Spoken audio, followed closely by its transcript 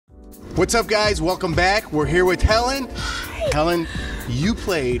What's up, guys? Welcome back. We're here with Helen. Hi. Helen, you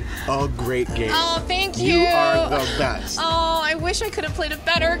played a great game. Oh, thank you. You are the best. Oh, I wish I could have played a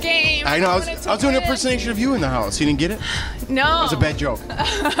better game. I know. I was doing an impersonation of you in the house. You didn't get it? No. It was a bad joke.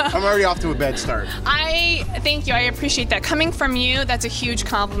 I'm already off to a bad start. Thank you. I appreciate that. Coming from you, that's a huge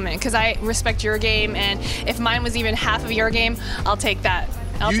compliment because I respect your game, and if mine was even half of your game, I'll take that.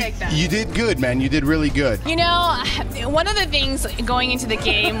 I'll take that. You did good, man. You did really good. You know, one of the things going into the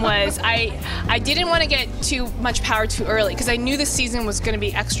game was I didn't want to get too much power too early because I knew the season was going to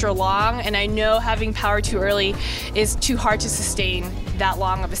be extra long, and I know having power too early is too hard to sustain that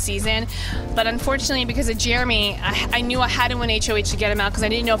long of a season. But unfortunately, because of Jeremy, I knew I had to win HOH to get him out because I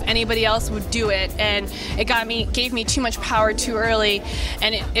didn't know if anybody else would do it, and it gave me too much power too early,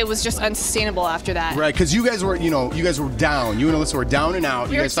 and it was just unsustainable after that. Right, because you guys were down. You and Alyssa were down and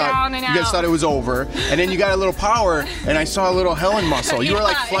out. You guys thought it was over, and then you got a little power, and I saw a little Helen muscle. You were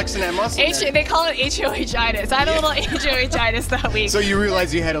like flexing that muscle. They call it HOH-itis. I had a little HOH-itis that week. So you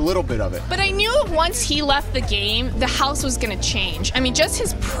realized you had a little bit of it. But I knew once he left the game, the house was going to change. I mean, just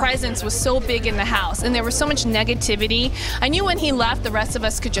his presence was so big in the house, and there was so much negativity. I knew when he left, the rest of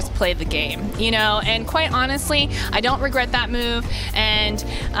us could just play the game, you know. And quite honestly, I don't regret that move. And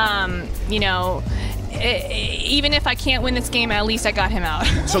you know, even if I can't win this game, at least I got him out.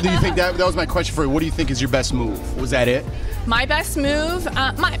 So do you think that was my question for you? What do you think is your best move? Was that it? My best move,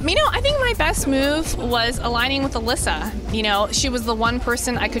 I think my best move was aligning with Alyssa. You know, she was the one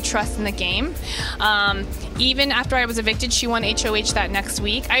person I could trust in the game. Even after I was evicted, she won HOH that next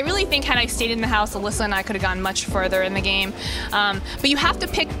week. I really think had I stayed in the house, Alyssa and I could have gone much further in the game. But you have to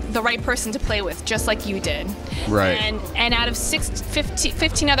pick the right person to play with, just like you did. Right. And out of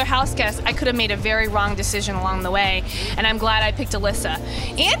 15 other house guests, I could have made a very wrong decision along the way, and I'm glad I picked Alyssa.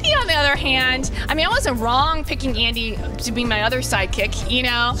 Andy, on the other hand, I mean, I wasn't wrong picking Andy to be my other sidekick, you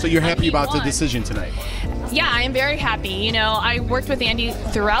know. So you're happy about the decision tonight? Yeah, I am very happy. You know, I worked with Andy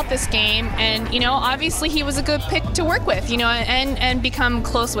throughout this game, and, you know, obviously he was a good pick to work with, you know, and become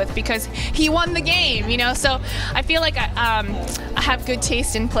close with because he won the game, you know. So I feel like I have good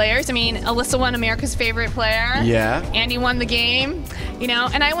taste in players. I mean, Alyssa won America's Favorite Player. Yeah. Andy won the game, you know,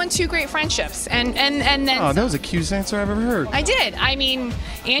 and I won 2 great friendsps. And then. Oh, that was the cutest answer I've ever heard. I did. I mean,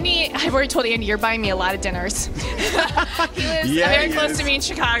 Andy, I've already told Andy, you're buying me a lot of dinners. He lives very close to me in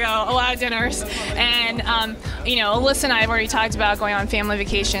Chicago, a lot of dinners. And, you know, Alyssa and I have already talked about going on family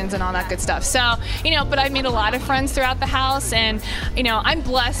vacations and all that good stuff. So, you know, but I've made a lot of friends throughout the house, and, you know, I'm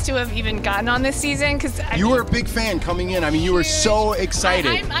blessed to have even gotten on this season because you were a big fan coming in. I mean, you were so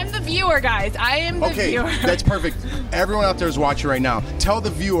excited. I'm the viewer, guys. I am the viewer. Okay, that's perfect. Everyone out there is watching right now. Tell the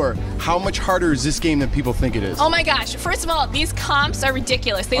viewer how much harder is this game than people think it is. Oh my gosh! First of all, these comps are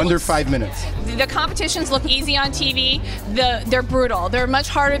ridiculous. They under 5 minutes. The competitions look easy on TV. They're brutal. They're much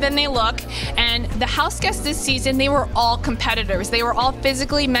harder than they look. And the house guests this season, they were all competitors. They were all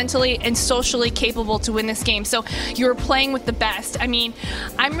physically, mentally, and socially capable to win this game. So you were playing with the best. I mean,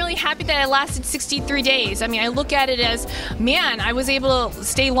 I'm really happy that it lasted 63 days. I mean, I look at it as, man, I was able to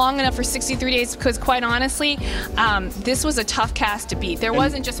stay long enough for 63 days because, quite honestly, this was a tough cast to beat. There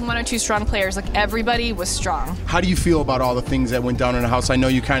wasn't just 1 or 2 strong players. Like, everybody was strong. How do you feel about all the things that went down in the house? I know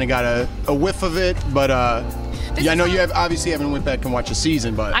you kind of got a whiff of it, but yeah, I know you obviously haven't went back and watched the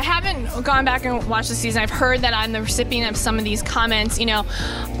season, but I haven't gone back and watched the season. I've heard that I'm the recipient of some of these comments. You know,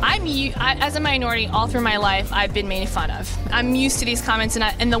 as a minority, all through my life, I've been made fun of. I'm used to these comments,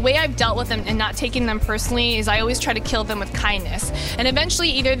 and the way I've dealt with them and not taking them personally is I always try to kill them with kindness. And eventually,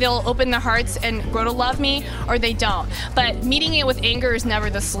 either they'll open their hearts and grow to love me, or they don't. But meeting it with anger is never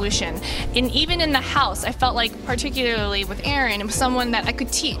the solution. And even in the house, I felt like, particularly with Erin, it was someone that I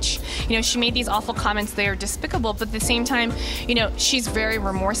could teach. You know, she made these awful comments. They are despicable. But at the same time, you know, she's very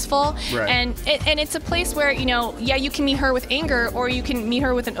remorseful. Right. And it's a place where, you know, yeah, you can meet her with anger, or you can meet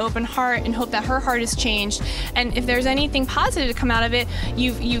her with an open heart and hope that her heart is changed. And if there's anything positive to come out of it,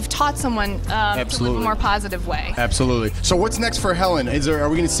 you've taught someone to live a more positive way. Absolutely. So what's next for Helen? Are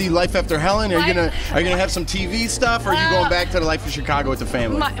we going to see life after Helen? Are you gonna have some TV stuff, or are you going back to the life of Chicago with the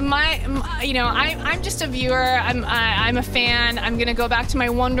family? You know, I'm just a viewer. I'm a fan. I'm gonna go back to my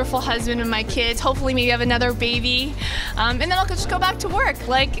wonderful husband and my kids. Hopefully, maybe have another baby, and then I'll just go back to work.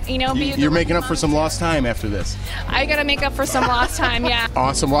 Like, you know, you're making up for some lost time after this. I gotta make up for some lost time. Yeah.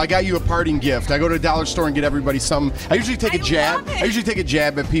 Awesome. Well, I got you a parting gift. I go to the dollar store and get everybody something. I usually take a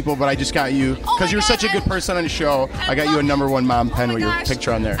jab at people, but I just got you because you're such a good person on the show. I got you a #1 mom pen with your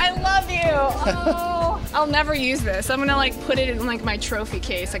picture on there. I love you. Oh, I'll never use this. I'm gonna like put it in like my trophy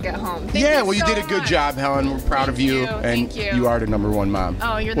case I get home. Well, you did a good job, Helen. We're proud of you, and Thank you. You are the #1 mom.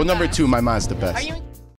 Oh, you're the best. best. #2, my mom's the best. Are you